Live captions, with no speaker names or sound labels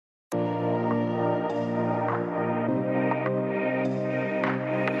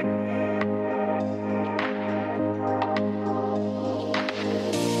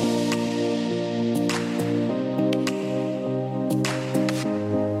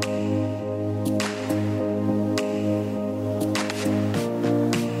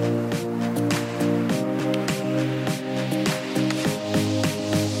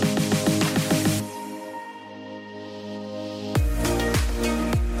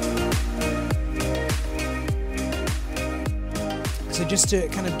So just to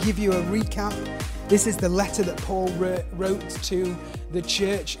kind of give you a recap, this is the letter that Paul wrote to the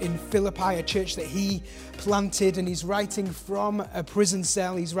church in Philippi, a church that he planted, and he's writing from a prison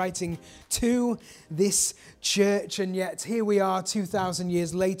cell. He's writing to this church, and yet here we are 2,000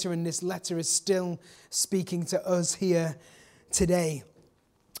 years later, and this letter is still speaking to us here today.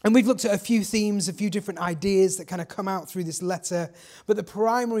 And we've looked at a few themes, a few different ideas that kind of come out through this letter, but the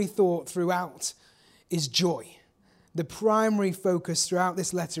primary thought throughout is joy. The primary focus throughout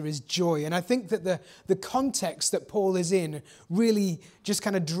this letter is joy. And I think that the context that Paul is in really just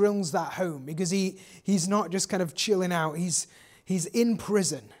kind of drills that home, because he's not just kind of chilling out. He's in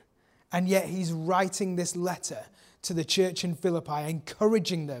prison, and yet he's writing this letter to the church in Philippi,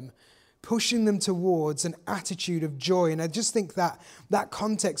 encouraging them, pushing them towards an attitude of joy. And I just think that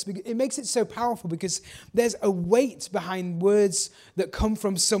context, it makes it so powerful, because there's a weight behind words that come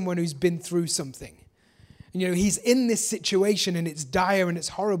from someone who's been through something. You know, he's in this situation and it's dire and it's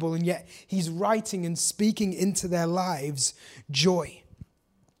horrible, and yet he's writing and speaking into their lives joy.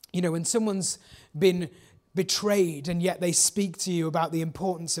 You know, when someone's been betrayed and yet they speak to you about the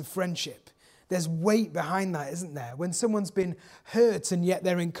importance of friendship, there's weight behind that, isn't there? When someone's been hurt and yet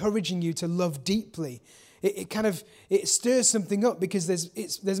they're encouraging you to love deeply, it stirs something up, because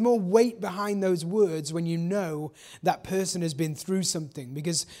there's more weight behind those words when you know that person has been through something.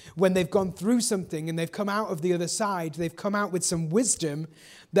 Because when they've gone through something and they've come out of the other side, they've come out with some wisdom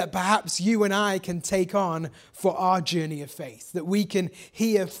that perhaps you and I can take on for our journey of faith. That we can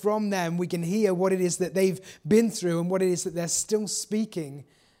hear from them, we can hear what it is that they've been through and what it is that they're still speaking,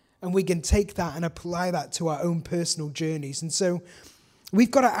 and we can take that and apply that to our own personal journeys. And so we've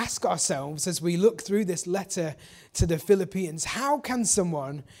got to ask ourselves, as we look through this letter to the Philippians, how can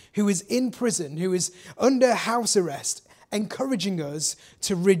someone who is in prison, who is under house arrest, encouraging us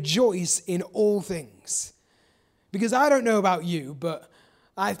to rejoice in all things? Because I don't know about you, but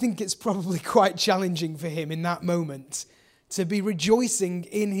I think it's probably quite challenging for him in that moment to be rejoicing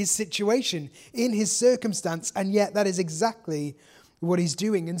in his situation, in his circumstance, and yet that is exactly what he's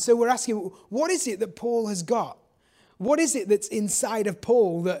doing. And so we're asking, what is it that Paul has got? What is it that's inside of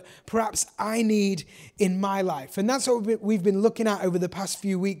Paul that perhaps I need in my life? And that's what we've been looking at over the past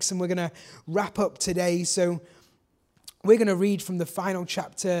few weeks, and we're going to wrap up today. So we're going to read from the final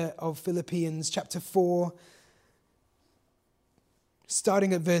chapter of Philippians, chapter 4,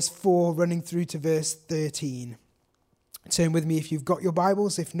 starting at verse 4, running through to verse 13. Turn with me if you've got your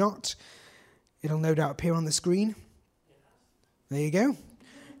Bibles. If not, it'll no doubt appear on the screen. There you go.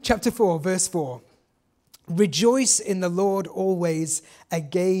 Chapter 4, verse 4. Rejoice in the Lord always.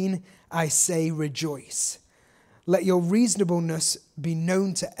 Again, I say rejoice. Let your reasonableness be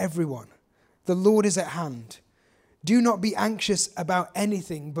known to everyone. The Lord is at hand. Do not be anxious about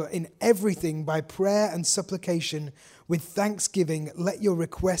anything, but in everything by prayer and supplication with thanksgiving, let your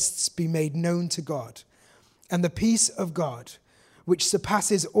requests be made known to God. And the peace of God, which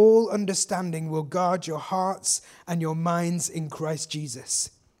surpasses all understanding, will guard your hearts and your minds in Christ Jesus.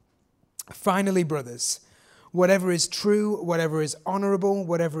 Finally, brothers, whatever is true, whatever is honorable,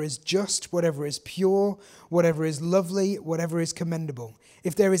 whatever is just, whatever is pure, whatever is lovely, whatever is commendable,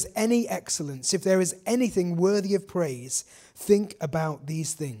 if there is any excellence, if there is anything worthy of praise, think about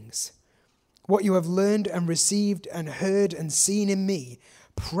these things. What you have learned and received and heard and seen in me,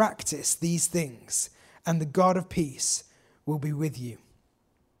 practice these things, and the God of peace will be with you.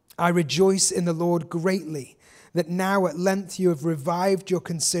 I rejoice in the Lord greatly that now at length you have revived your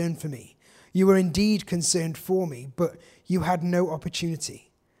concern for me. You were indeed concerned for me, but you had no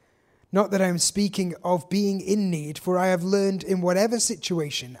opportunity. Not that I am speaking of being in need, for I have learned in whatever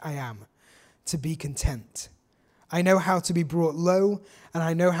situation I am to be content. I know how to be brought low, and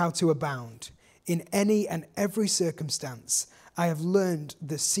I know how to abound. In any and every circumstance, I have learned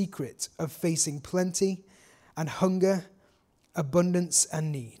the secret of facing plenty and hunger, abundance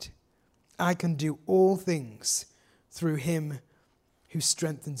and need. I can do all things through him who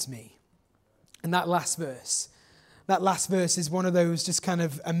strengthens me. And that last verse is one of those just kind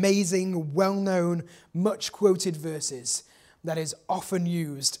of amazing, well-known, much-quoted verses that is often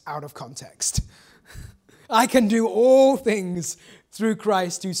used out of context. I can do all things through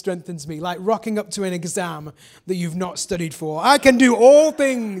Christ who strengthens me. Like rocking up to an exam that you've not studied for. I can do all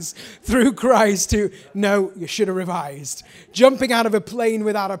things through Christ who... No, you should have revised. Jumping out of a plane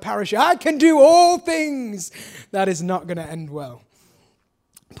without a parachute. I can do all things. That is not going to end well.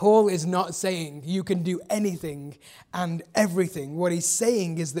 Paul is not saying you can do anything and everything. What he's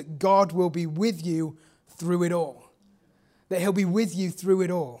saying is that God will be with you through it all. That he'll be with you through it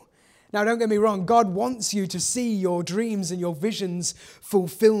all. Now, don't get me wrong, God wants you to see your dreams and your visions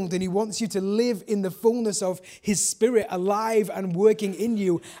fulfilled, and he wants you to live in the fullness of his Spirit alive and working in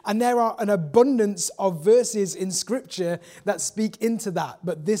you. And there are an abundance of verses in Scripture that speak into that,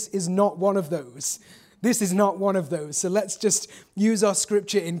 but this is not one of those. This is not one of those. So let's just use our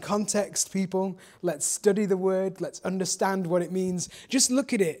Scripture in context, people. Let's study the Word. Let's understand what it means. Just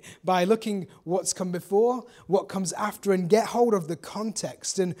look at it by looking what's come before, what comes after, and get hold of the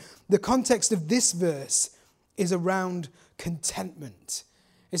context. And the context of this verse is around contentment.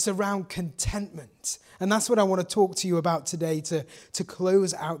 It's around contentment. And that's what I want to talk to you about today to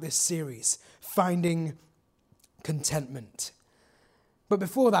close out this series, finding contentment. But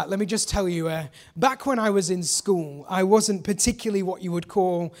before that, let me just tell you, back when I was in school, I wasn't particularly what you would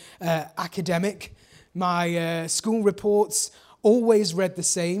call academic. My school reports always read the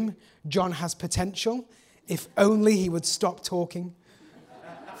same. John has potential. If only he would stop talking.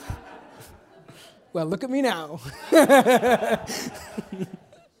 Well, look at me now.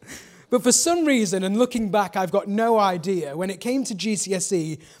 But for some reason, and looking back, I've got no idea, when it came to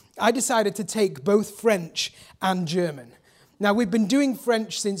GCSE, I decided to take both French and German. Now, we've been doing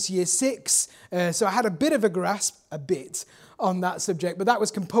French since year 6, so I had a bit of a grasp, on that subject, but that was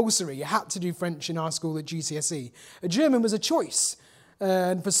compulsory. You had to do French in our school at GCSE. German was a choice,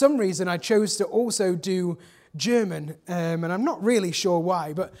 and for some reason I chose to also do German, and I'm not really sure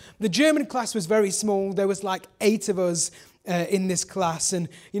why, but the German class was very small. There was like 8 of us in this class, and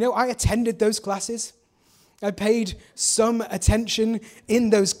I attended those classes. I paid some attention in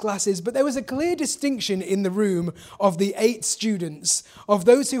those classes, but there was a clear distinction in the room of the 8 students, of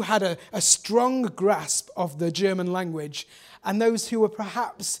those who had a strong grasp of the German language and those who were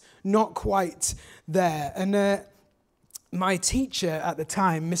perhaps not quite there. And my teacher at the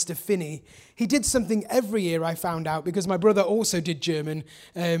time, Mr. Finney, he did something every year, I found out, because my brother also did German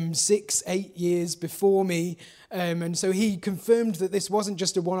 6-8 years before me. And so he confirmed that this wasn't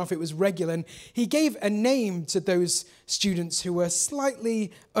just a one-off, it was regular. And he gave a name to those students who were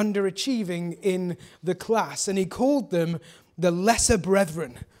slightly underachieving in the class. And he called them the Lesser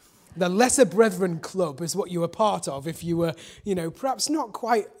Brethren. The Lesser Brethren Club is what you were part of if you were, perhaps not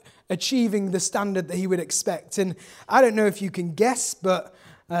quite achieving the standard that he would expect. And I don't know if you can guess, but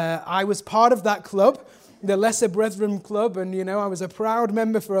I was part of that club, the Lesser Brethren Club, and I was a proud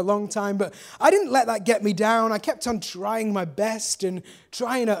member for a long time, but I didn't let that get me down. I kept on trying my best and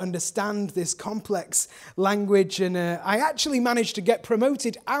trying to understand this complex language, and I actually managed to get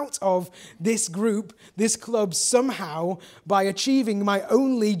promoted out of this group, this club, somehow by achieving my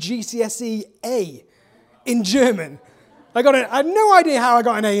only GCSE A in German. I had no idea how I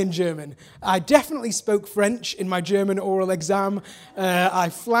got an A in German. I definitely spoke French in my German oral exam. I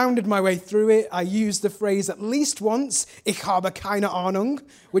floundered my way through it. I used the phrase at least once, ich habe keine Ahnung,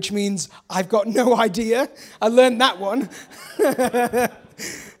 which means I've got no idea. I learned that one.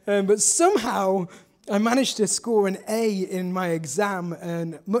 But somehow I managed to score an A in my exam,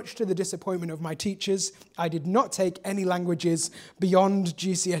 and much to the disappointment of my teachers, I did not take any languages beyond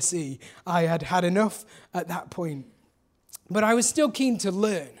GCSE. I had had enough at that point. But I was still keen to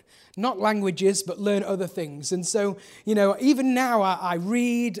learn, not languages, but learn other things. And so, even now I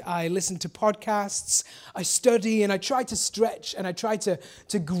read, I listen to podcasts, I study, and I try to stretch, and I try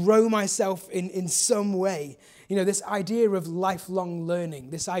to grow myself in some way. This idea of lifelong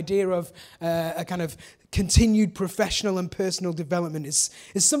learning, this idea of a kind of continued professional and personal development is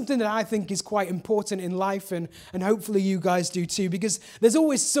something that I think is quite important in life, and hopefully you guys do too, because there's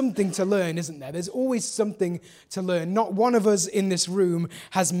always something to learn, isn't there? There's always something to learn. Not one of us in this room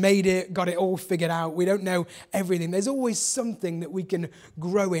has made it, got it all figured out. We don't know everything. There's always something that we can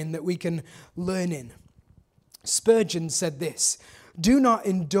grow in, that we can learn in. Spurgeon said this: "Do not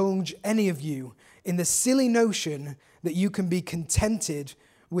indulge any of you in the silly notion that you can be contented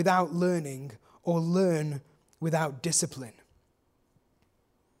without learning or learn without discipline."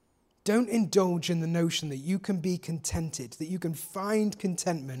 Don't indulge in the notion that you can be contented, that you can find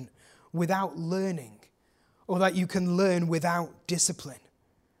contentment without learning, or that you can learn without discipline.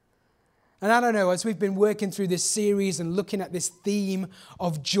 And I don't know, as we've been working through this series and looking at this theme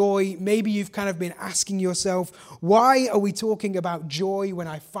of joy, maybe you've kind of been asking yourself, why are we talking about joy when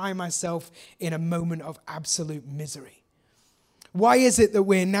I find myself in a moment of absolute misery? Why is it that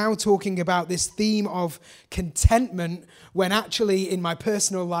we're now talking about this theme of contentment when actually in my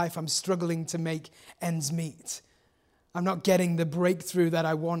personal life I'm struggling to make ends meet? I'm not getting the breakthrough that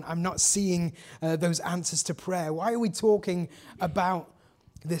I want. I'm not seeing those answers to prayer. Why are we talking about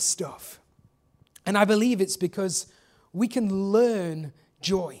this stuff? And I believe it's because we can learn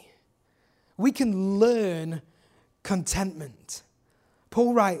joy. We can learn contentment.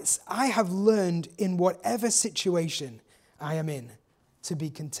 Paul writes, I have learned in whatever situation I am in to be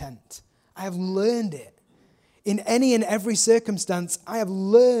content. I have learned it. In any and every circumstance, I have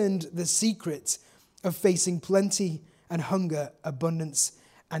learned the secret of facing plenty and hunger, abundance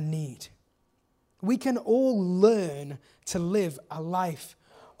and need. We can all learn to live a life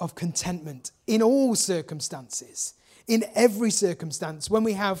of contentment in all circumstances, in every circumstance, when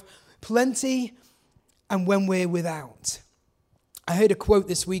we have plenty and when we're without. I heard a quote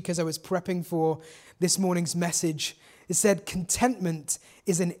this week as I was prepping for this morning's message. It said, contentment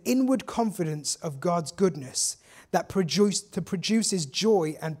is an inward confidence of God's goodness that produces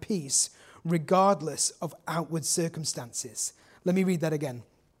joy and peace regardless of outward circumstances. Let me read that again.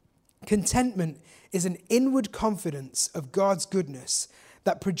 Contentment is an inward confidence of God's goodness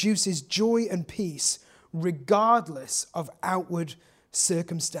that produces joy and peace regardless of outward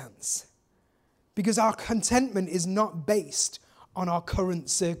circumstance. Because our contentment is not based on our current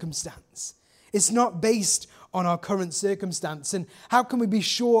circumstance. It's not based on our current circumstance. And how can we be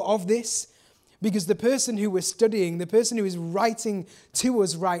sure of this? Because the person who we're studying, the person who is writing to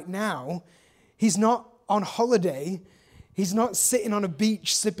us right now, he's not on holiday. He's not sitting on a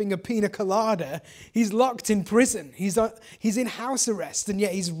beach sipping a pina colada. He's locked in prison. He's in house arrest, and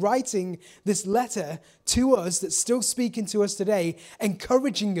yet he's writing this letter to us that's still speaking to us today,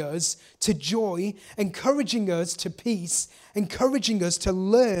 encouraging us to joy, encouraging us to peace, encouraging us to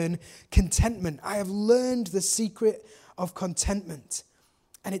learn contentment. I have learned the secret of contentment,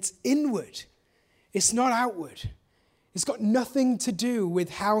 and it's inward. It's not outward. It's got nothing to do with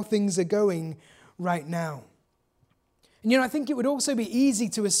how things are going right now. And I think it would also be easy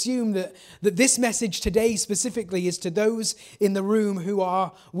to assume that this message today specifically is to those in the room who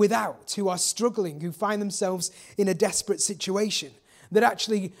are without, who are struggling, who find themselves in a desperate situation. That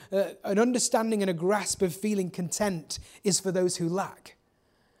actually an understanding and a grasp of feeling content is for those who lack.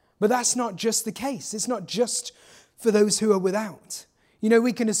 But that's not just the case. It's not just for those who are without.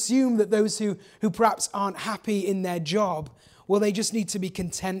 We can assume that those who perhaps aren't happy in their job, well, they just need to be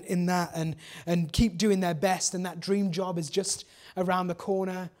content in that and keep doing their best, and that dream job is just around the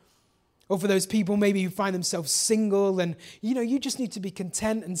corner. Or for those people maybe who find themselves single and, you just need to be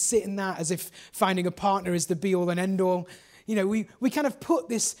content and sit in that as if finding a partner is the be-all and end-all. We kind of put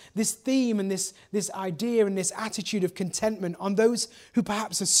this theme and this idea and this attitude of contentment on those who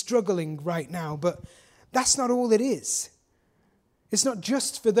perhaps are struggling right now, but that's not all it is. It's not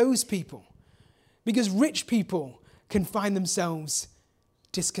just for those people, because rich people can find themselves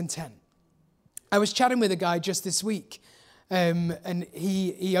discontent. I was chatting with a guy just this week, and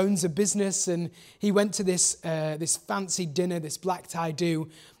he owns a business, and he went to this fancy dinner, this black tie do,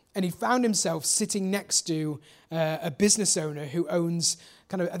 and he found himself sitting next to a business owner who owns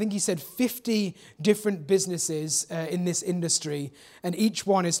I think he said 50 different businesses in this industry, and each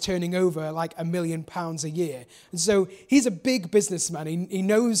one is turning over like £1 million a year. And so he's a big businessman. He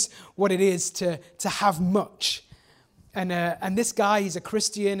knows what it is to have much. And this guy, he's a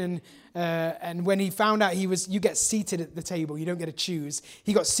Christian, and when he found out you get seated at the table, you don't get to choose.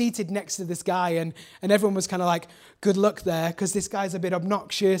 He got seated next to this guy, and everyone was kind of like, good luck there, because this guy's a bit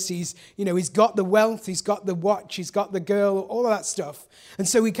obnoxious. He's got the wealth, he's got the watch, he's got the girl, all of that stuff. And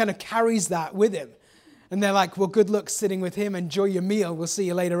so he kind of carries that with him. And they're like, well, good luck sitting with him. Enjoy your meal. We'll see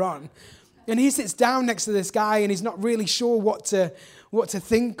you later on. And he sits down next to this guy, and he's not really sure what to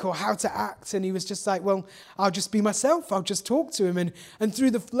think or how to act. And he was just like, well, I'll just be myself. I'll just talk to him. And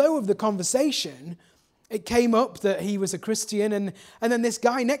through the flow of the conversation, it came up that he was a Christian. And then this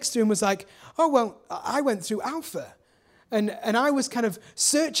guy next to him was like, oh, well, I went through Alpha. And I was kind of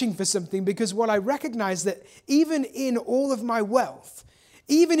searching for something, because what I recognized that even in all of my wealth,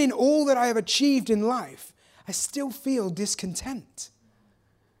 even in all that I have achieved in life, I still feel discontent.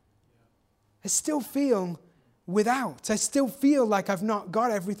 I still feel without. I still feel like I've not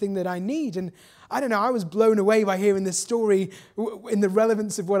got everything that I need. And I don't know, I was blown away by hearing this story in the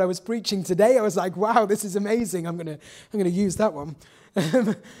relevance of what I was preaching today. I was like, wow, this is amazing. I'm going to use that one.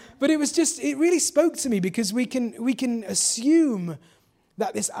 But it really spoke to me, because we can assume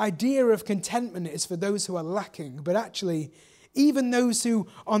that this idea of contentment is for those who are lacking. But actually, even those who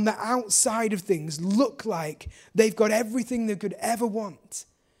on the outside of things look like they've got everything they could ever want,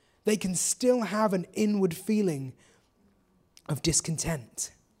 they can still have an inward feeling of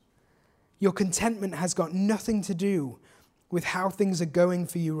discontent. Your contentment has got nothing to do with how things are going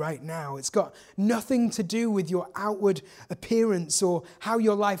for you right now. It's got nothing to do with your outward appearance or how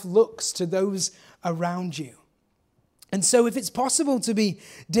your life looks to those around you. And so if it's possible to be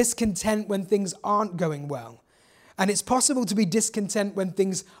discontent when things aren't going well, and it's possible to be discontent when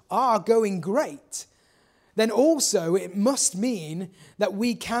things are going great, then also it must mean that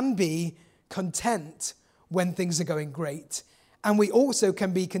we can be content when things are going great. And we also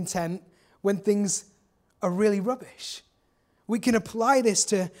can be content when things are really rubbish. We can apply this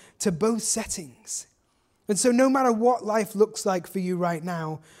to both settings. And so no matter what life looks like for you right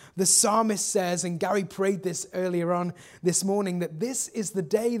now, the psalmist says, and Gary prayed this earlier on this morning, that this is the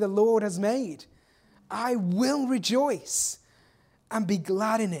day the Lord has made. I will rejoice and be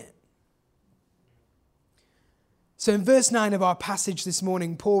glad in it. So in verse 9 of our passage this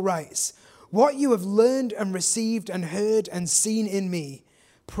morning, Paul writes, "What you have learned and received and heard and seen in me,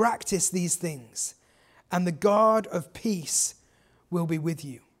 practice these things, and the God of peace will be with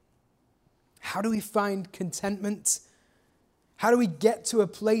you." How do we find contentment? How do we get to a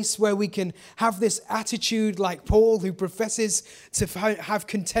place where we can have this attitude like Paul, who professes to have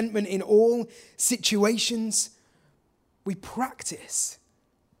contentment in all situations? We practice.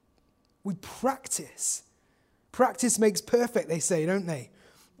 We practice. Practice makes perfect, they say, don't they?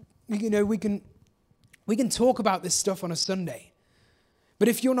 You know, we can talk about this stuff on a Sunday. But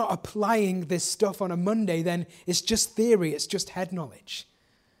if you're not applying this stuff on a Monday, then it's just theory, it's just head knowledge.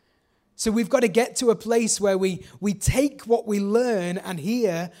 So we've got to get to a place where we take what we learn and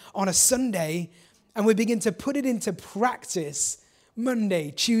hear on a Sunday and we begin to put it into practice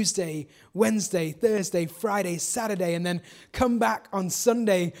Monday, Tuesday, Wednesday, Thursday, Friday, Saturday, and then come back on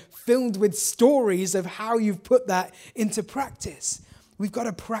Sunday filled with stories of how you've put that into practice. We've got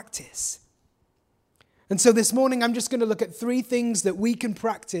to practice. And so this morning, I'm just going to look at 3 things that we can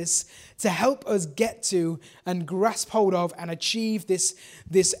practice to help us get to and grasp hold of and achieve this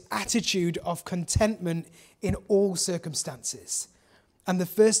attitude of contentment in all circumstances. And the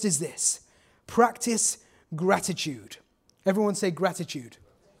first is this: practice gratitude. Everyone say gratitude.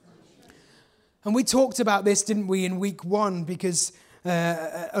 And we talked about this, didn't we, in week 1, because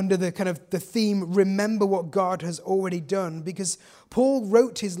under the kind of the theme, remember what God has already done, because Paul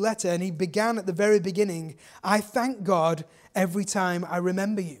wrote his letter and he began at the very beginning, I thank God every time I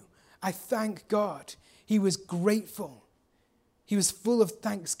remember you. I thank God. He was grateful. He was full of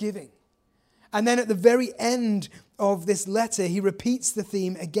thanksgiving. And then at the very end of this letter, he repeats the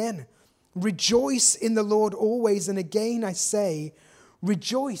theme again. Rejoice in the Lord always. And again, I say,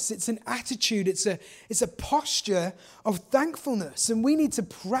 rejoice. It's an attitude. It's a posture of thankfulness. And we need to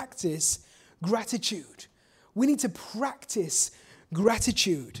practice gratitude. We need to practice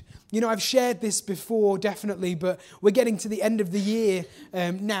gratitude. You know, I've shared this before, definitely, but we're getting to the end of the year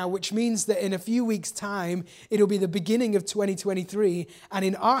now, which means that in a few weeks' time, it'll be the beginning of 2023. And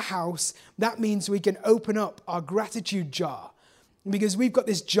in our house, that means we can open up our gratitude jar. Because we've got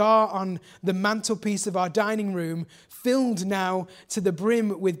this jar on the mantelpiece of our dining room filled now to the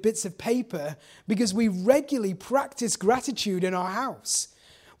brim with bits of paper, because we regularly practice gratitude in our house,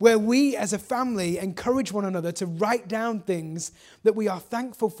 where we as a family encourage one another to write down things that we are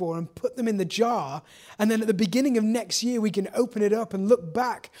thankful for and put them in the jar. And then at the beginning of next year, we can open it up and look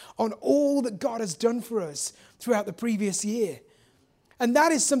back on all that God has done for us throughout the previous year. And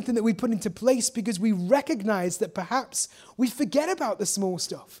that is something that we put into place because we recognize that perhaps we forget about the small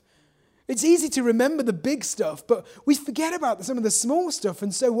stuff. It's easy to remember the big stuff, but we forget about some of the small stuff.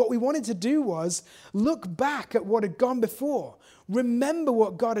 And so what we wanted to do was look back at what had gone before, remember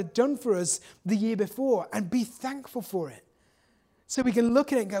what God had done for us the year before, and be thankful for it. So we can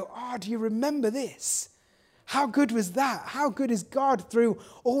look at it and go, oh, do you remember this? How good was that? How good is God through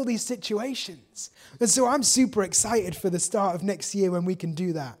all these situations? And so I'm super excited for the start of next year when we can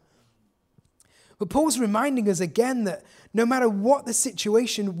do that. But Paul's reminding us again that no matter what the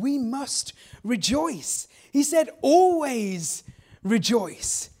situation, we must rejoice. He said, always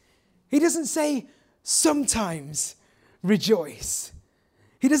rejoice. He doesn't say sometimes rejoice.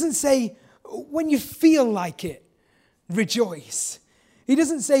 He doesn't say when you feel like it, rejoice. He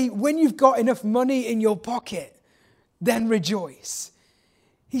doesn't say when you've got enough money in your pocket, then rejoice.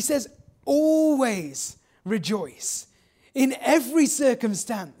 He says always rejoice. In every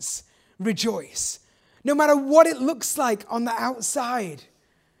circumstance, rejoice. No matter what it looks like on the outside,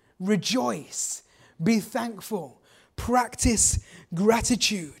 rejoice. Be thankful. Practice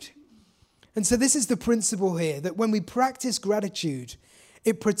gratitude. And so this is the principle here, that when we practice gratitude,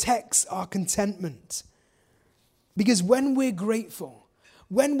 it protects our contentment. Because when we're grateful,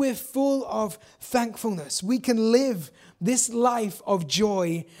 when we're full of thankfulness, we can live this life of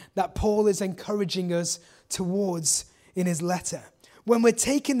joy that Paul is encouraging us towards in his letter. When we're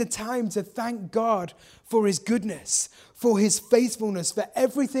taking the time to thank God for his goodness, for his faithfulness, for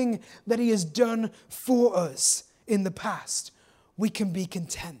everything that he has done for us in the past, we can be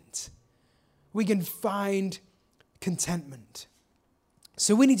content. We can find contentment.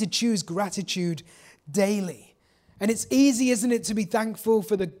 So we need to choose gratitude daily. And it's easy, isn't it, to be thankful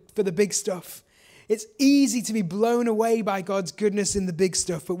for the big stuff. It's easy to be blown away by God's goodness in the big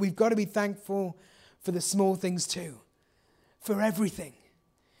stuff, but we've got to be thankful for the small things too. For everything,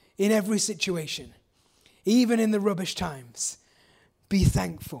 in every situation, even in the rubbish times, be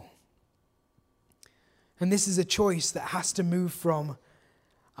thankful. And this is a choice that has to move from,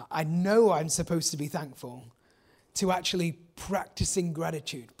 I know I'm supposed to be thankful, to actually practicing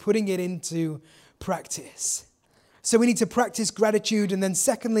gratitude, putting it into practice. So we need to practice gratitude, and then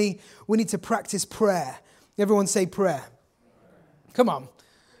secondly, we need to practice prayer. Everyone say prayer. Come on.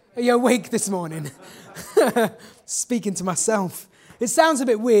 Are you awake this morning? Speaking to myself. It sounds a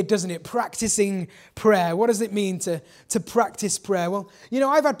bit weird, doesn't it? Practicing prayer. What does it mean to practice prayer? Well,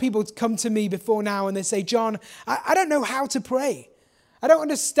 I've had people come to me before now and they say, John, I don't know how to pray. I don't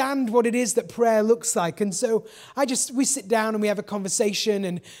understand what it is that prayer looks like. And so we sit down and we have a conversation,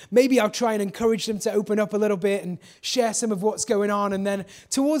 and maybe I'll try and encourage them to open up a little bit and share some of what's going on. And then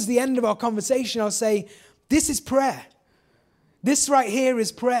towards the end of our conversation, I'll say, this is prayer. This right here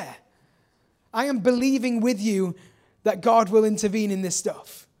is prayer. I am believing with you that God will intervene in this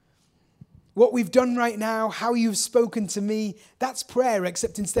stuff. What we've done right now, how you've spoken to me, that's prayer,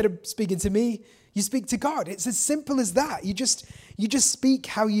 except instead of speaking to me, you speak to God. It's as simple as that. You just speak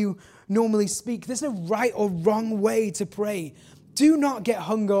how you normally speak. There's no right or wrong way to pray. Do not get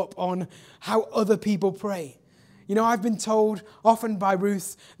hung up on how other people pray. I've been told often by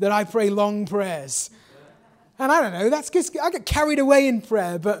Ruth that I pray long prayers. And I don't know, that's because I get carried away in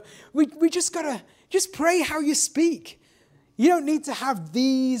prayer, but we just got to pray how you speak. You don't need to have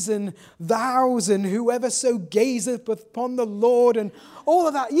these and thous and whoever so gazeth upon the Lord and all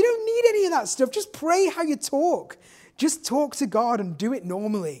of that. You don't need any of that stuff. Just pray how you talk. Just talk to God and do it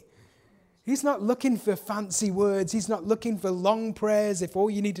normally. He's not looking for fancy words. He's not looking for long prayers. If all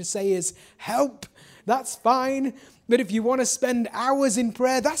you need to say is help, that's fine. But if you want to spend hours in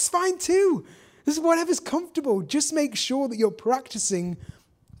prayer, that's fine too. This is whatever's comfortable. Just make sure that you're practicing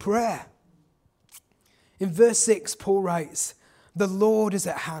prayer. In verse 6, Paul writes, the Lord is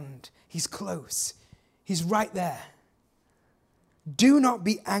at hand. He's close. He's right there. Do not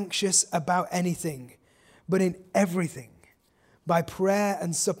be anxious about anything, but in everything, by prayer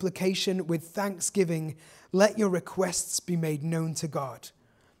and supplication with thanksgiving, let your requests be made known to God.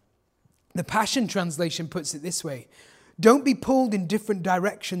 The Passion Translation puts it this way. Don't be pulled in different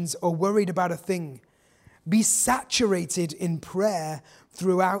directions or worried about a thing. Be saturated in prayer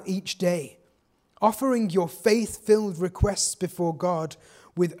throughout each day, offering your faith-filled requests before God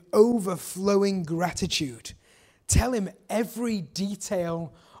with overflowing gratitude. Tell him every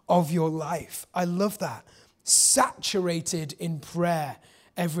detail of your life. I love that. Saturated in prayer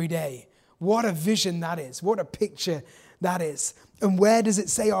every day. What a vision that is. What a picture that is. And where does it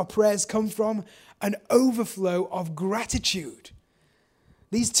say our prayers come from? An overflow of gratitude.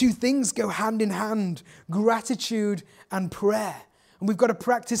 These two things go hand in hand, gratitude and prayer. And we've got to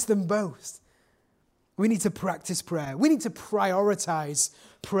practice them both. We need to practice prayer. We need to prioritize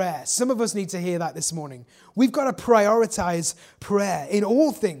prayer. Some of us need to hear that this morning. We've got to prioritize prayer in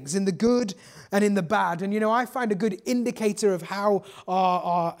all things, in the good and in the bad. And I find a good indicator of how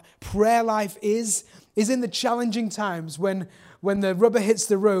our prayer life is in the challenging times when the rubber hits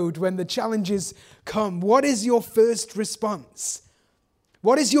the road, when the challenges come. What is your first response?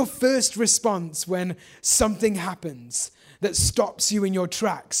 What is your first response when something happens that stops you in your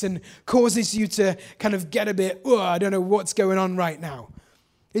tracks and causes you to kind of get a bit, I don't know what's going on right now?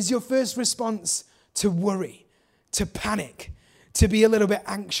 Is your first response to worry, to panic, to be a little bit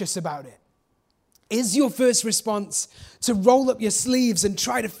anxious about it? Is your first response to roll up your sleeves and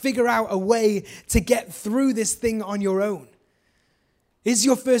try to figure out a way to get through this thing on your own? Is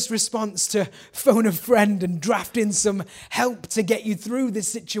your first response to phone a friend and draft in some help to get you through this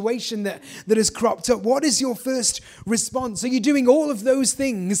situation that has cropped up? What is your first response? Are you doing all of those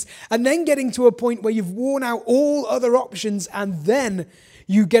things and then getting to a point where you've worn out all other options and then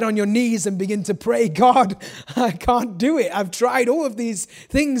you get on your knees and begin to pray, God, I can't do it. I've tried all of these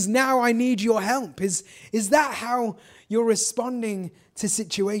things. Now I need your help. Is that how you're responding to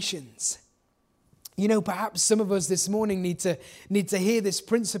situations? Perhaps some of us this morning need to hear this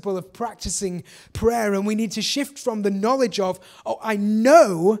principle of practicing prayer, and we need to shift from the knowledge of, I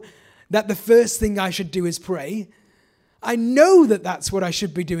know that the first thing I should do is pray. I know that that's what I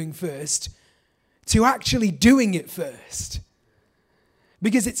should be doing first, to actually doing it first.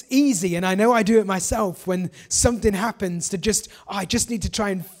 Because it's easy, and I know I do it myself, when something happens to I just need to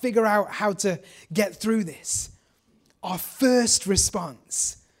try and figure out how to get through this. Our first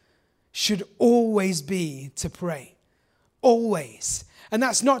response should always be to pray. Always. And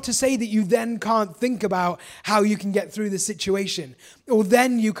that's not to say that you then can't think about how you can get through the situation, or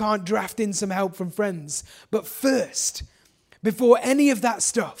then you can't draft in some help from friends. But first, before any of that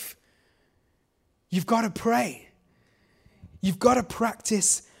stuff, you've got to pray. You've got to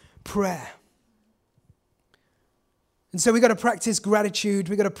practice prayer. And so we've got to practice gratitude,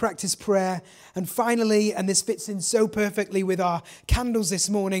 we've got to practice prayer, and finally, and this fits in so perfectly with our candles this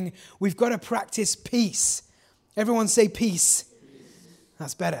morning, we've got to practice peace. Everyone say peace.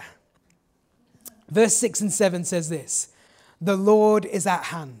 That's better. Verse 6 and 7 says this: "The Lord is at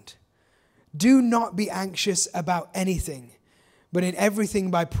hand. Do not be anxious about anything, but in everything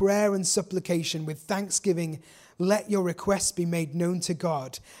by prayer and supplication with thanksgiving, let your requests be made known to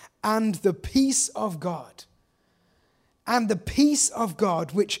God, and the peace of God,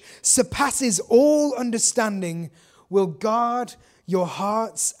 which surpasses all understanding, will guard your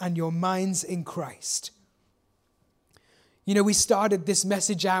hearts and your minds in Christ." You know, we started this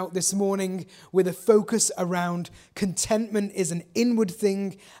message out this morning with a focus around contentment is an inward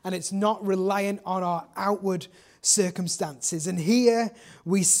thing and it's not reliant on our outward circumstances. And here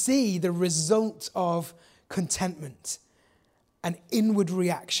we see the result of contentment, an inward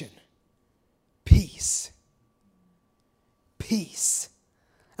reaction, peace. Peace.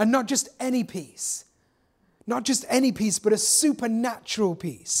 And not just any peace. Not just any peace, but a supernatural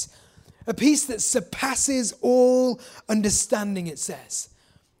peace. A peace that surpasses all understanding, it says.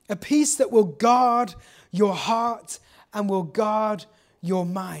 A peace that will guard your heart and will guard your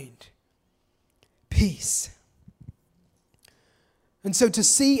mind. Peace. And so to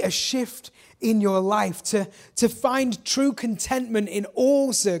see a shift in your life, to find true contentment in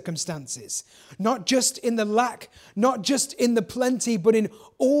all circumstances, not just in the lack, not just in the plenty, but in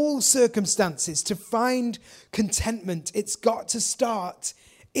all circumstances, to find contentment, it's got to start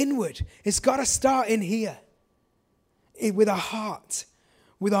inward. It's got to start in here, with our heart,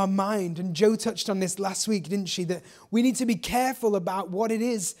 with our mind. And Joe touched on this last week, didn't she? That we need to be careful about what it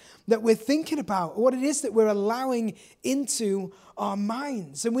is that we're thinking about, what it is that we're allowing into our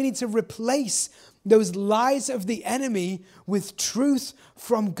minds. And we need to replace those lies of the enemy with truth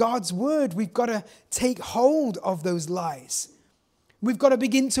from God's word. We've got to take hold of those lies. We've got to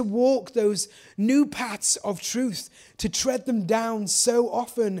begin to walk those new paths of truth, to tread them down so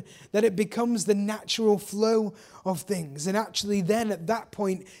often that it becomes the natural flow of things. And actually then at that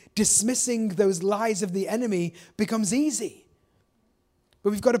point, dismissing those lies of the enemy becomes easy.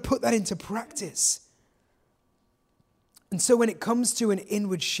 But we've got to put that into practice. And so when it comes to an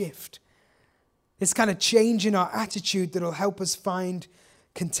inward shift, this kind of change in our attitude that will help us find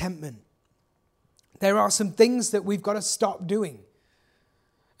contentment, there are some things that we've got to stop doing.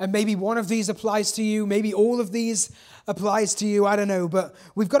 And maybe one of these applies to you. Maybe all of these applies to you. I don't know. But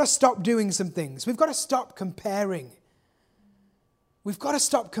we've got to stop doing some things. We've got to stop comparing. We've got to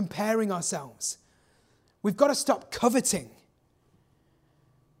stop comparing ourselves. We've got to stop coveting.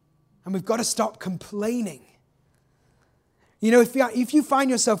 And we've got to stop complaining. You know, if you find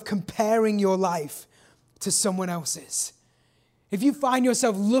yourself comparing your life to someone else's, if you find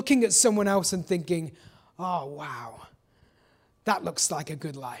yourself looking at someone else and thinking, oh, wow, that looks like a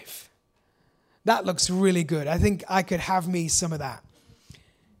good life. That looks really good. I think I could have me some of that.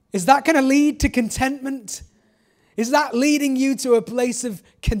 Is that going to lead to contentment? Is that leading you to a place of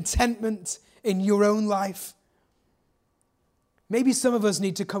contentment in your own life? Maybe some of us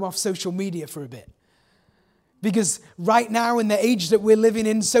need to come off social media for a bit. Because right now in the age that we're living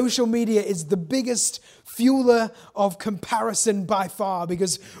in, social media is the biggest fueler of comparison by far,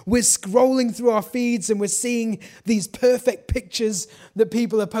 because we're scrolling through our feeds and we're seeing these perfect pictures that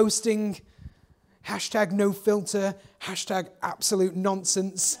people are posting. Hashtag no filter, hashtag absolute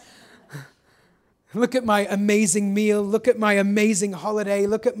nonsense. Look at my amazing meal. Look at my amazing holiday.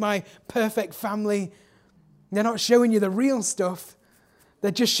 Look at my perfect family. They're not showing you the real stuff. They're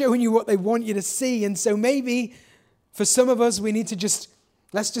just showing you what they want you to see. And so maybe for some of us, we need to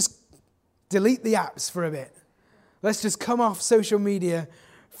let's just delete the apps for a bit. Let's just come off social media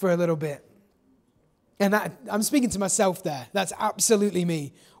for a little bit. And I'm speaking to myself there. That's absolutely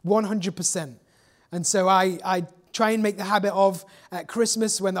me, 100%. And so I try and make the habit of, at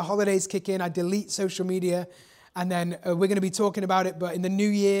Christmas, when the holidays kick in, I delete social media. And then we're going to be talking about it. But in the new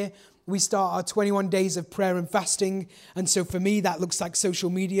year, we start our 21 days of prayer and fasting. And so for me, that looks like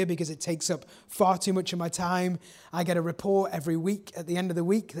social media because it takes up far too much of my time. I get a report every week at the end of the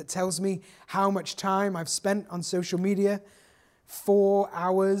week that tells me how much time I've spent on social media. 4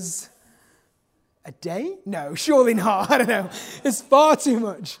 hours a day? No, surely not. I don't know. It's far too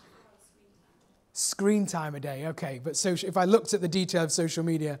much. Screen time a day, okay. But if I looked at the detail of social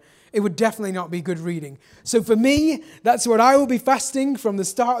media, it would definitely not be good reading. So for me, that's what I will be fasting from the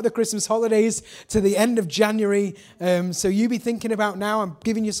start of the Christmas holidays to the end of January. So you be thinking about now, I'm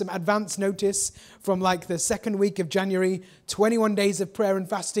giving you some advance notice from like the second week of January, 21 days of prayer and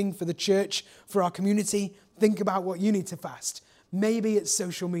fasting for the church, for our community. Think about what you need to fast. Maybe it's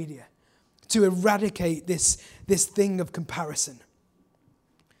social media to eradicate this thing of comparison.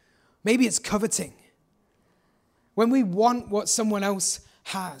 Maybe it's coveting. When we want what someone else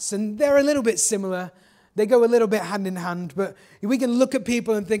has, and they're a little bit similar, they go a little bit hand in hand, but we can look at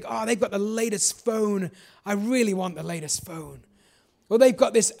people and think, oh, they've got the latest phone. I really want the latest phone. Or they've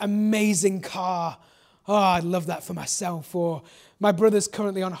got this amazing car. Oh, I'd love that for myself. Or my brother's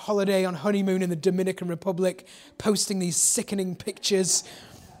currently on holiday, on honeymoon in the Dominican Republic, posting these sickening pictures.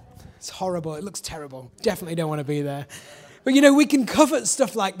 It's horrible. It looks terrible. Definitely don't want to be there. But, we can covet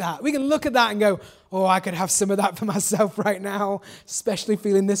stuff like that. We can look at that and go, oh, I could have some of that for myself right now, especially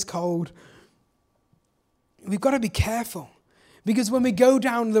feeling this cold. We've got to be careful, because when we go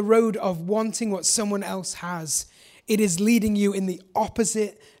down the road of wanting what someone else has, it is leading you in the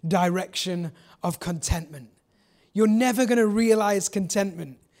opposite direction of contentment. You're never going to realize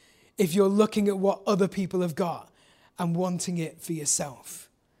contentment if you're looking at what other people have got and wanting it for yourself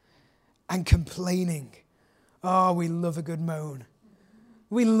and complaining. Oh, we love a good moan.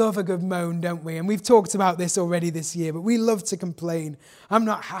 We love a good moan, don't we? And we've talked about this already this year, but we love to complain. I'm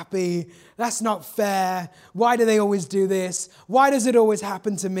not happy. That's not fair. Why do they always do this? Why does it always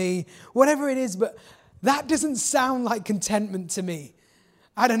happen to me? Whatever it is, but that doesn't sound like contentment to me.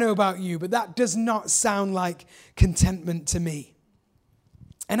 I don't know about you, but that does not sound like contentment to me.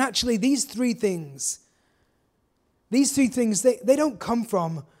 And actually, these three things, they don't come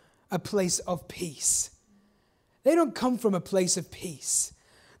from a place of peace. They don't come from a place of peace.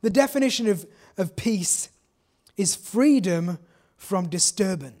 The definition of peace is freedom from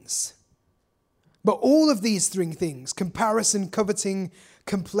disturbance. But all of these three things, comparison, coveting,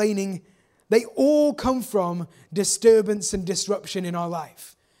 complaining, they all come from disturbance and disruption in our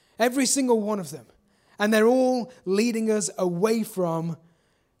life. Every single one of them. And they're all leading us away from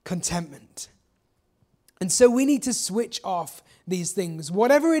contentment. And so we need to switch off these things,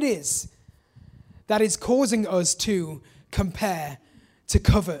 whatever it is that is causing us to compare, to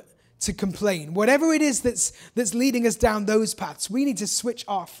covet, to complain. Whatever it is that's leading us down those paths, we need to switch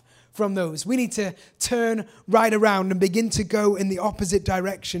off from those. We need to turn right around and begin to go in the opposite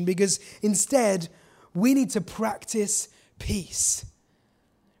direction, because instead, we need to practice peace.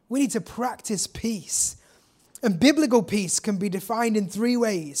 We need to practice peace. And biblical peace can be defined in three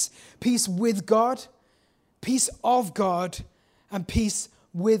ways: peace with God, peace of God, and peace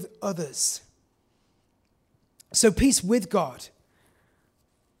with others. So peace with God.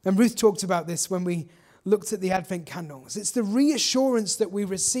 And Ruth talked about this when we looked at the Advent candles. It's the reassurance that we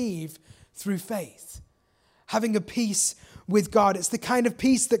receive through faith. Having a peace with God. It's the kind of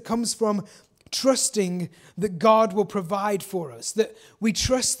peace that comes from trusting that God will provide for us, that we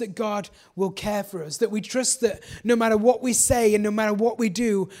trust that God will care for us, that we trust that no matter what we say and no matter what we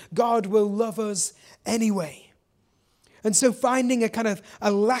do, God will love us anyway. And so finding a kind of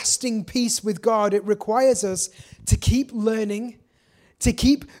a lasting peace with God, it requires us to keep learning, to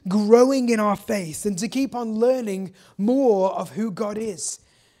keep growing in our faith, and to keep on learning more of who God is.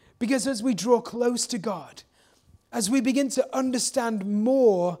 Because as we draw close to God, as we begin to understand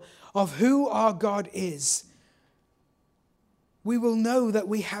more of who our God is, we will know that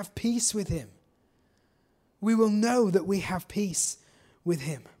we have peace with Him. We will know that we have peace with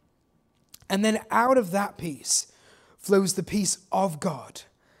Him. And then out of that peace flows the peace of God.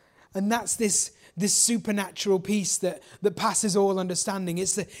 And that's this supernatural peace that passes all understanding.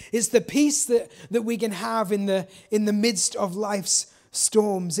 It's the peace that we can have in the midst of life's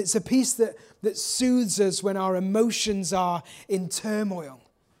storms. It's a peace that soothes us when our emotions are in turmoil.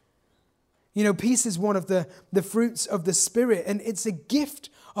 Peace is one of the fruits of the Spirit, and it's a gift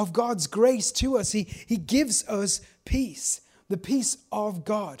of God's grace to us. He gives us peace, the peace of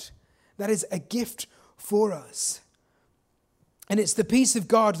God. That is a gift for us. And it's the peace of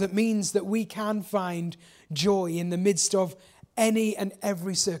God that means that we can find joy in the midst of any and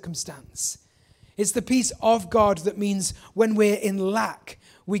every circumstance. It's the peace of God that means when we're in lack,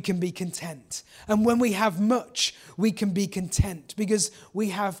 we can be content. And when we have much, we can be content because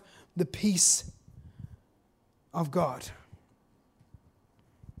we have the peace of God.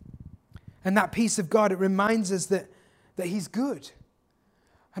 And that peace of God, it reminds us that He's good.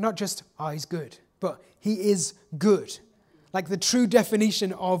 And not just, He's good, but He is good. Like the true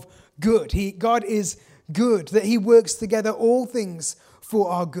definition of good. God is good, that He works together all things for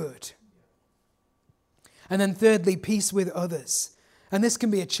our good. And then thirdly, peace with others. And this can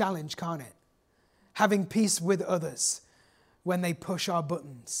be a challenge, can't it? Having peace with others when they push our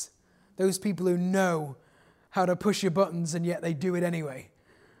buttons. Those people who know how to push your buttons and yet they do it anyway.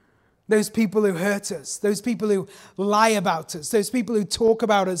 Those people who hurt us. Those people who lie about us. Those people who talk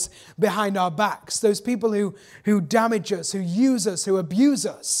about us behind our backs. Those people who damage us, who use us, who abuse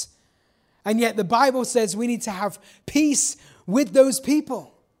us. And yet the Bible says we need to have peace with those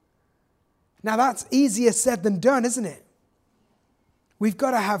people. Now that's easier said than done, isn't it? We've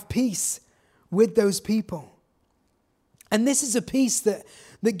got to have peace with those people. And this is a peace that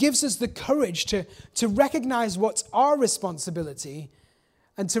gives us the courage to recognize what's our responsibility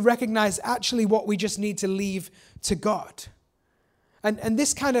and to recognize actually what we just need to leave to God. And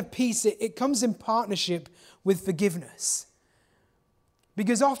this kind of peace, it comes in partnership with forgiveness.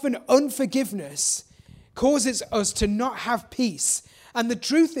 Because often unforgiveness causes us to not have peace. And the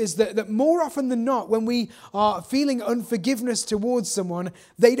truth is that more often than not, when we are feeling unforgiveness towards someone,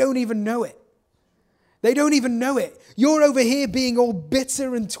 they don't even know it. They don't even know it. You're over here being all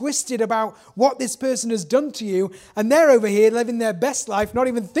bitter and twisted about what this person has done to you, and they're over here living their best life, not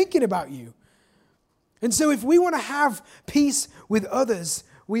even thinking about you. And so if we want to have peace with others,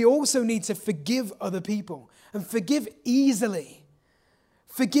 we also need to forgive other people and forgive easily.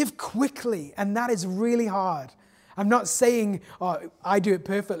 Forgive quickly, and that is really hard. I'm not saying, oh, I do it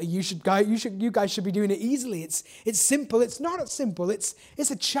perfectly. You guys should be doing it easily. It's simple. It's not simple. It's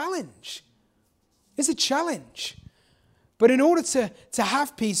a challenge. It's a challenge. But in order to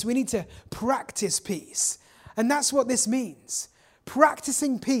have peace, we need to practice peace. And that's what this means.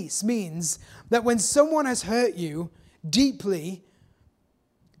 Practicing peace means that when someone has hurt you deeply,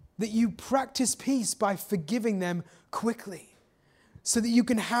 that you practice peace by forgiving them quickly, so that you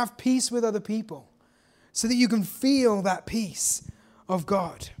can have peace with other people, so that you can feel that peace of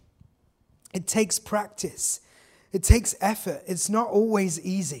God. It takes practice. It takes effort. It's not always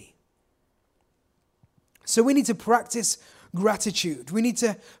easy. So we need to practice gratitude. We need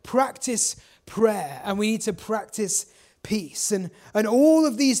to practice prayer, and we need to practice peace. And all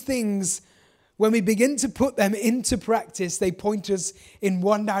of these things, when we begin to put them into practice, they point us in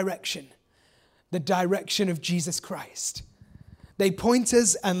one direction, the direction of Jesus Christ. They point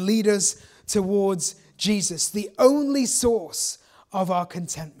us and lead us towards Jesus, the only source of our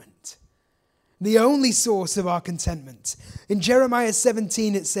contentment. The only source of our contentment. In Jeremiah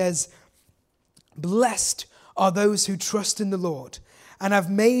 17 it says, "Blessed are those who trust in the Lord and have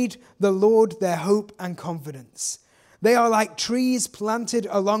made the Lord their hope and confidence. They are like trees planted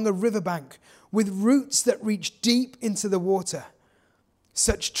along a riverbank with roots that reach deep into the water.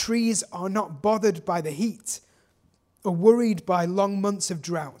 Such trees are not bothered by the heat or worried by long months of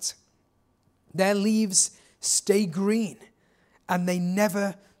drought. Their leaves stay green and they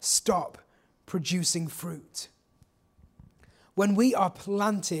never stop producing fruit." When we are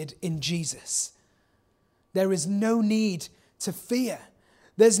planted in Jesus, there is no need to fear.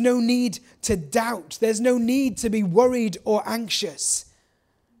 There's no need to doubt. There's no need to be worried or anxious.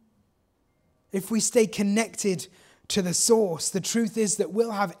 If we stay connected to the source, the truth is that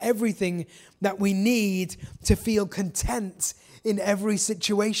we'll have everything that we need to feel content in every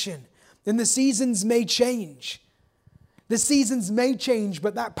situation. And the seasons may change. The seasons may change,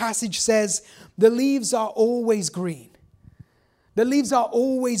 but that passage says the leaves are always green. The leaves are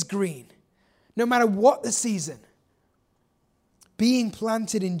always green, no matter what the season. Being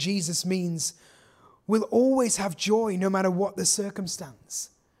planted in Jesus means we'll always have joy no matter what the circumstance.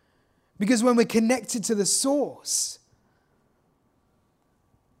 Because when we're connected to the source,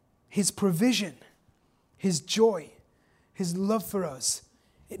 His provision, His joy, His love for us,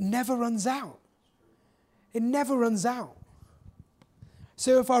 it never runs out. It never runs out.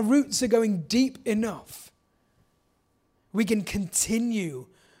 So if our roots are going deep enough, we can continue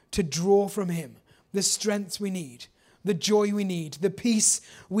to draw from Him the strength we need, the joy we need, the peace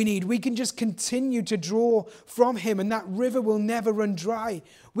we need. We can just continue to draw from Him, and that river will never run dry.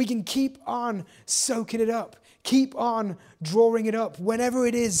 We can keep on soaking it up, keep on drawing it up whenever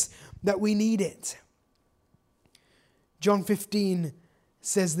it is that we need it. John 15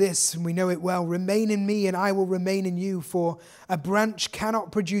 says this, and we know it well: "Remain in me and I will remain in you, for a branch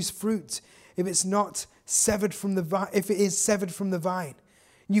cannot produce fruit if it is severed from the vine.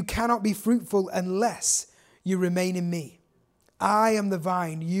 You cannot be fruitful unless you remain in me. I am the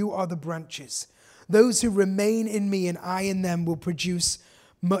vine, you are the branches. Those who remain in me and I in them will produce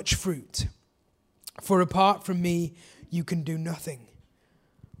much fruit. For apart from me, you can do nothing."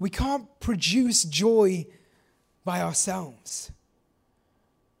 We can't produce joy by ourselves.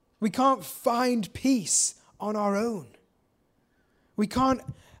 We can't find peace on our own. We can't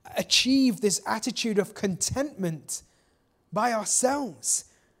achieve this attitude of contentment by ourselves.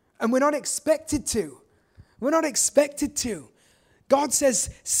 And we're not expected to. We're not expected to. God says,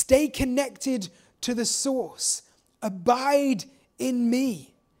 stay connected to the source. Abide in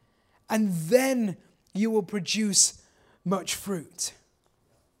me. And then you will produce much fruit.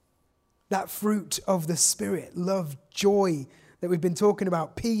 That fruit of the Spirit, love, joy that we've been talking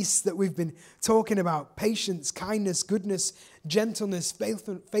about, peace that we've been talking about, patience, kindness, goodness, gentleness,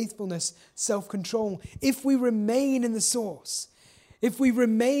 faithfulness, self-control. If we remain in the source, if we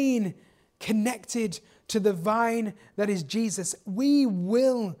remain connected to the vine that is Jesus, we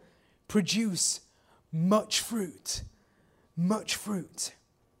will produce much fruit. Much fruit.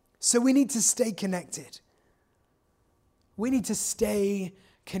 So we need to stay connected. We need to stay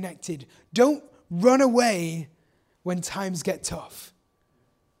connected. Don't run away when times get tough.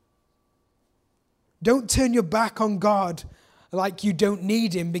 Don't turn your back on God like you don't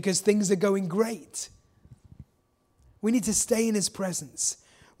need him because things are going great. We need to stay in his presence.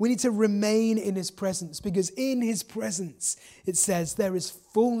 We need to remain in his presence because in his presence, it says, there is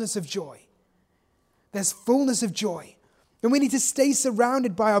fullness of joy. There's fullness of joy. And we need to stay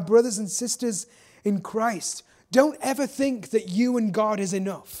surrounded by our brothers and sisters in Christ. Don't ever think that you and God is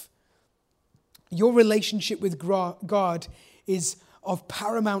enough. Your relationship with God is of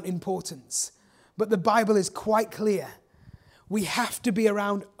paramount importance. But the Bible is quite clear. We have to be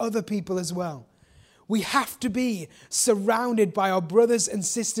around other people as well. We have to be surrounded by our brothers and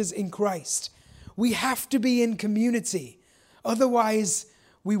sisters in Christ. We have to be in community. Otherwise,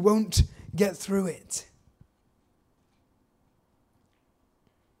 we won't get through it.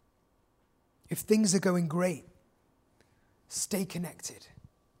 If things are going great, stay connected.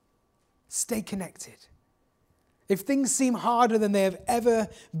 Stay connected. If things seem harder than they have ever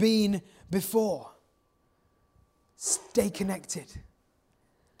been before, stay connected.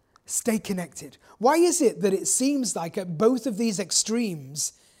 Stay connected. Why is it that it seems like at both of these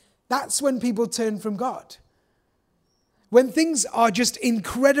extremes, that's when people turn from God? When things are just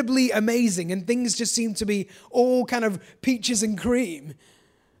incredibly amazing and things just seem to be all kind of peaches and cream,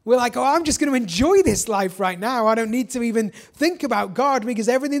 we're like, oh, I'm just going to enjoy this life right now. I don't need to even think about God because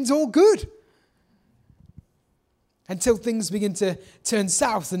everything's all good. Until things begin to turn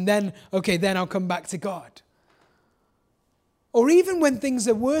south and then, okay, then I'll come back to God. Or even when things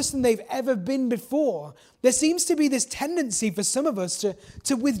are worse than they've ever been before, there seems to be this tendency for some of us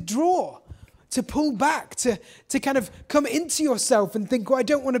to withdraw, to pull back, to kind of come into yourself and think, well, I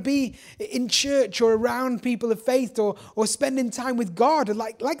don't want to be in church or around people of faith or spending time with God.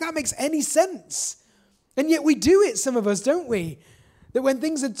 Like that makes any sense. And yet we do it, some of us, don't we? That when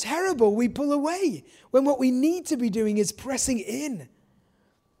things are terrible, we pull away. When what we need to be doing is pressing in.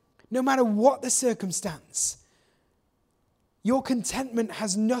 No matter what the circumstance. Your contentment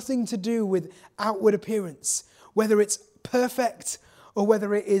has nothing to do with outward appearance, whether it's perfect or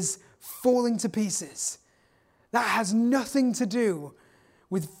whether it is falling to pieces. That has nothing to do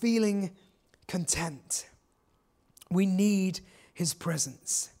with feeling content. We need his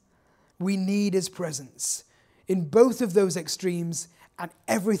presence. We need his presence in both of those extremes and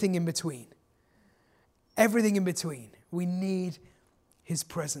everything in between. Everything in between. We need his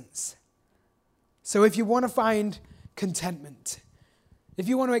presence. So if you want to find contentment, if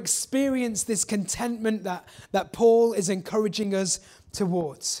you want to experience this contentment that Paul is encouraging us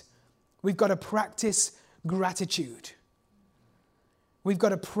towards, we've got to practice gratitude. We've got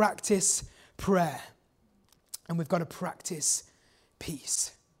to practice prayer. And we've got to practice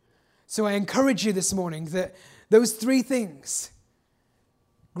peace. So I encourage you this morning that those three things,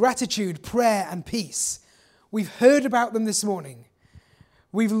 gratitude, prayer, and peace, we've heard about them this morning.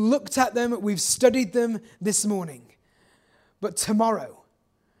 We've looked at them, we've studied them this morning. But tomorrow,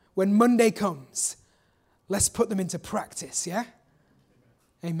 when Monday comes, let's put them into practice, yeah?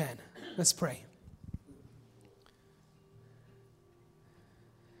 Amen. Let's pray.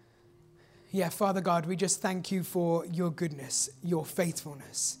 Yeah, Father God, we just thank you for your goodness, your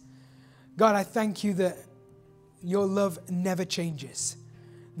faithfulness. God, I thank you that your love never changes,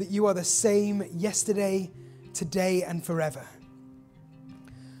 that you are the same yesterday, today, and forever.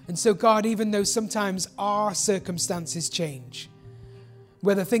 And so, God, even though sometimes our circumstances change,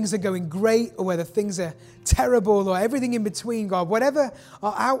 whether things are going great or whether things are terrible or everything in between, God, whatever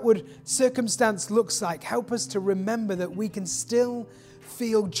our outward circumstance looks like, help us to remember that we can still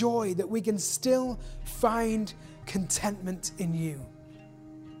feel joy, that we can still find contentment in you.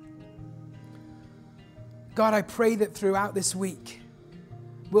 God, I pray that throughout this week,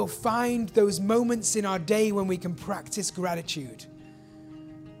 we'll find those moments in our day when we can practice gratitude,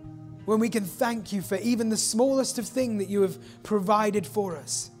 when we can thank you for even the smallest of things that you have provided for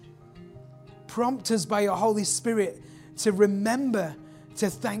us. prompt us by your Holy Spirit to remember to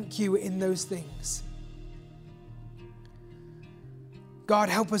thank you in those things. God,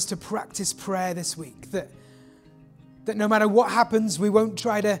 help us to practice prayer this week, that no matter what happens, we won't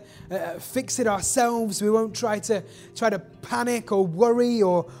try to fix it ourselves. We won't try to panic or worry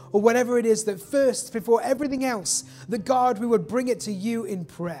or whatever it is, that first, before everything else, that God, we would bring it to you in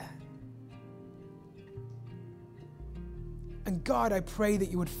prayer. And God, I pray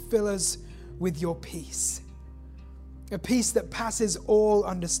that you would fill us with your peace, a peace that passes all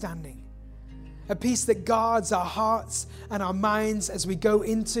understanding. A peace that guards our hearts and our minds as we go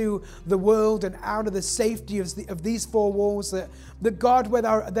into the world and out of the safety of these four walls. That God, where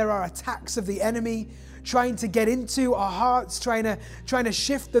there are attacks of the enemy trying to get into our hearts, trying to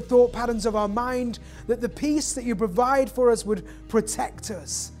shift the thought patterns of our mind, that the peace that you provide for us would protect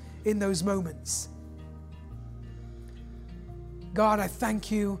us in those moments. God, I thank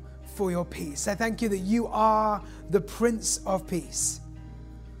you for your peace. I thank you that you are the Prince of Peace.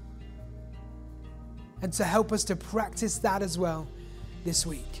 And to help us to practice that as well this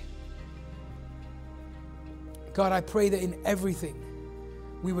week. God, I pray that in everything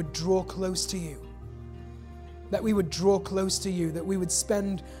we would draw close to you. That we would draw close to you, that we would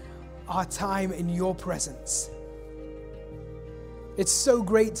spend our time in your presence. It's so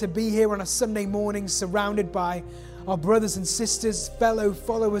great to be here on a Sunday morning surrounded by our brothers and sisters, fellow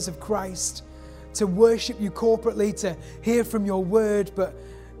followers of Christ, to worship you corporately, to hear from your word. But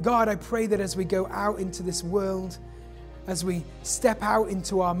God, I pray that as we go out into this world, as we step out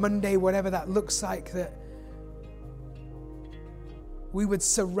into our Monday, whatever that looks like, that we would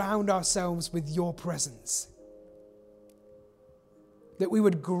surround ourselves with your presence. That we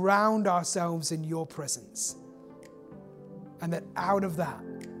would ground ourselves in your presence. And that out of that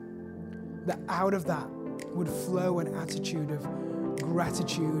would flow an attitude of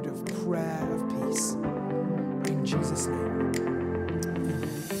gratitude, of prayer, of peace. In Jesus' name.